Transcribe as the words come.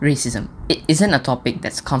Racism. It isn't a topic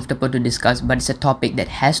that's comfortable to discuss, but it's a topic that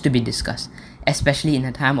has to be discussed. Especially in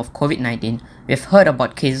a time of COVID-19, we've heard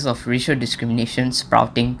about cases of racial discrimination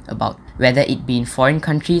sprouting about, whether it be in foreign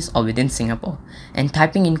countries or within Singapore. And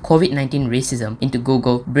typing in COVID-19 racism into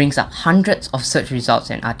Google brings up hundreds of search results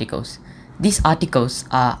and articles. These articles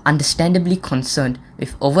are understandably concerned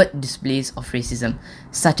with overt displays of racism,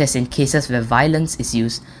 such as in cases where violence is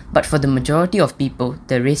used, but for the majority of people,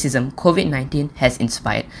 the racism COVID-19 has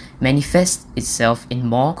inspired manifests itself in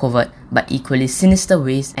more covert but equally sinister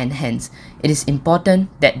ways, and hence, it is important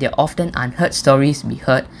that their often unheard stories be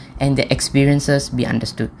heard and their experiences be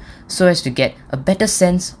understood, so as to get a better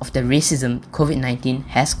sense of the racism COVID-19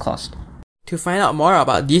 has caused. To find out more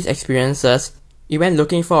about these experiences, we went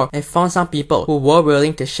looking for and found some people who were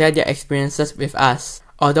willing to share their experiences with us.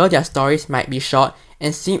 Although their stories might be short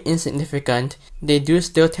and seem insignificant, they do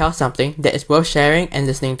still tell something that is worth sharing and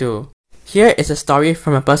listening to. Here is a story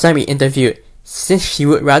from a person we interviewed. Since she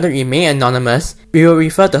would rather remain anonymous, we will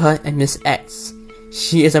refer to her as Miss X.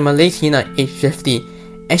 She is a Malay teenager aged 50,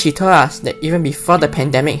 and she told us that even before the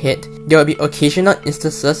pandemic hit, there would be occasional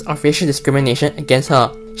instances of racial discrimination against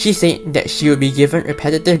her. She said that she would be given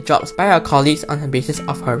repetitive jobs by her colleagues on the basis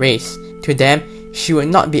of her race. To them, she would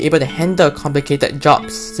not be able to handle complicated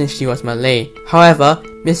jobs since she was Malay. However,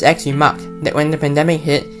 Ms. X remarked that when the pandemic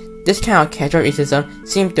hit, this kind of casual racism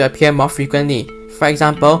seemed to appear more frequently. For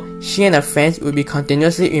example, she and her friends would be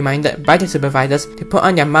continuously reminded by the supervisors to put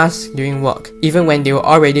on their masks during work, even when they were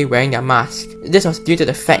already wearing their mask. This was due to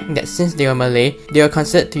the fact that since they were Malay, they were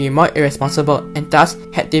considered to be more irresponsible and thus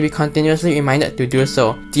had to be continuously reminded to do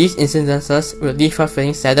so. These incidences would leave her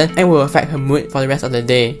feeling saddened and will affect her mood for the rest of the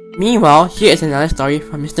day. Meanwhile, here is another story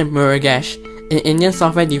from Mr. Murugesh, an Indian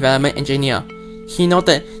software development engineer. He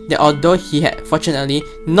noted that although he had fortunately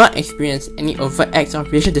not experienced any overt acts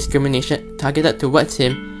of racial discrimination targeted towards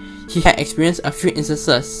him, he had experienced a few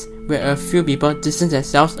instances where a few people distanced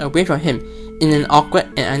themselves away from him in an awkward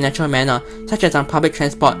and unnatural manner, such as on public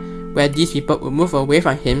transport, where these people would move away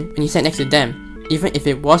from him when he sat next to them, even if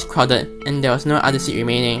it was crowded and there was no other seat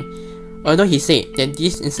remaining. Although he said that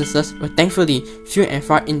these instances were thankfully few and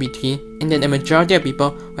far in between, and that the majority of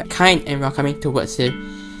people were kind and welcoming towards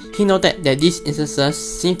him, he noted that these instances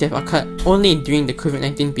seemed to have occurred only during the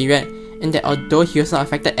COVID-19 period, and that although he was not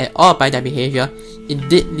affected at all by their behaviour, it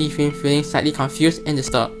did leave him feeling slightly confused and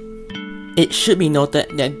disturbed. It should be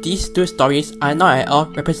noted that these two stories are not at all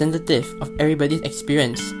representative of everybody's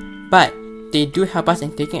experience, but they do help us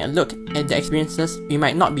in taking a look at the experiences we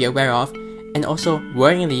might not be aware of, and also,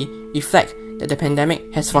 worryingly, reflect that the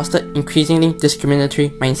pandemic has fostered increasingly discriminatory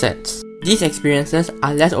mindsets. These experiences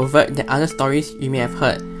are less overt than other stories you may have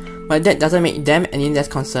heard, but that doesn't make them any less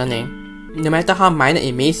concerning. No matter how minor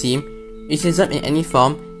it may seem, racism in any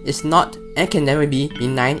form is not and can never be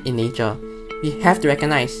benign in nature. We have to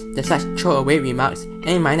recognize that such throwaway remarks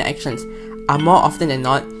and minor actions are more often than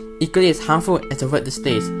not equally as harmful as overt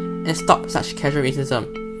displays, and stop such casual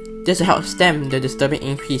racism. This will help stem the disturbing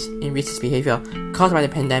increase in racist behavior caused by the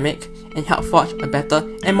pandemic and help forge a better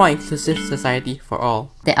and more inclusive society for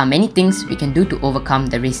all. There are many things we can do to overcome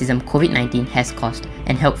the racism COVID-19 has caused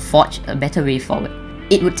and help forge a better way forward.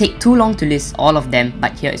 It would take too long to list all of them,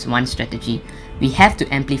 but here is one strategy. We have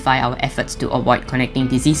to amplify our efforts to avoid connecting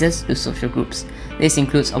diseases to social groups. This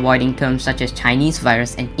includes avoiding terms such as Chinese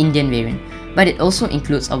virus and Indian variant, but it also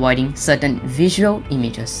includes avoiding certain visual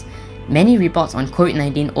images. Many reports on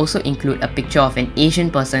COVID-19 also include a picture of an Asian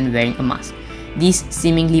person wearing a mask. These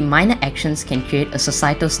seemingly minor actions can create a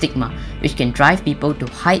societal stigma which can drive people to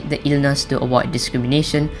hide the illness to avoid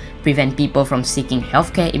discrimination, prevent people from seeking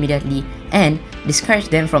healthcare immediately, and discourage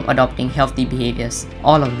them from adopting healthy behaviors,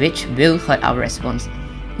 all of which will hurt our response.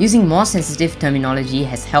 Using more sensitive terminology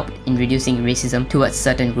has helped in reducing racism towards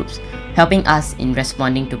certain groups, helping us in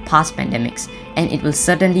responding to past pandemics, and it will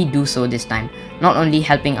certainly do so this time, not only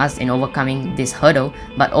helping us in overcoming this hurdle,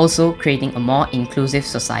 but also creating a more inclusive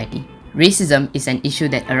society. Racism is an issue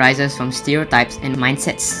that arises from stereotypes and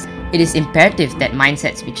mindsets. It is imperative that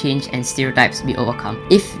mindsets be changed and stereotypes be overcome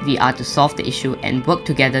if we are to solve the issue and work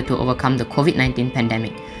together to overcome the COVID-19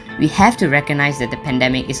 pandemic. We have to recognize that the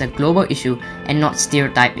pandemic is a global issue and not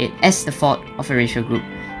stereotype it as the fault of a racial group.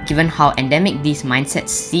 Given how endemic these mindsets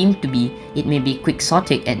seem to be, it may be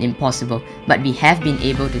quixotic and impossible, but we have been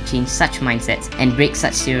able to change such mindsets and break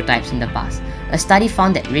such stereotypes in the past. A study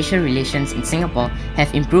found that racial relations in Singapore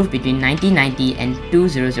have improved between 1990 and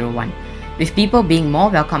 2001, with people being more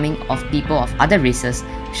welcoming of people of other races,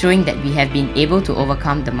 showing that we have been able to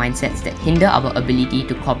overcome the mindsets that hinder our ability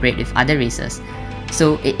to cooperate with other races.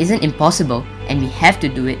 So it isn't impossible, and we have to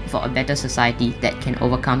do it for a better society that can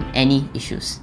overcome any issues.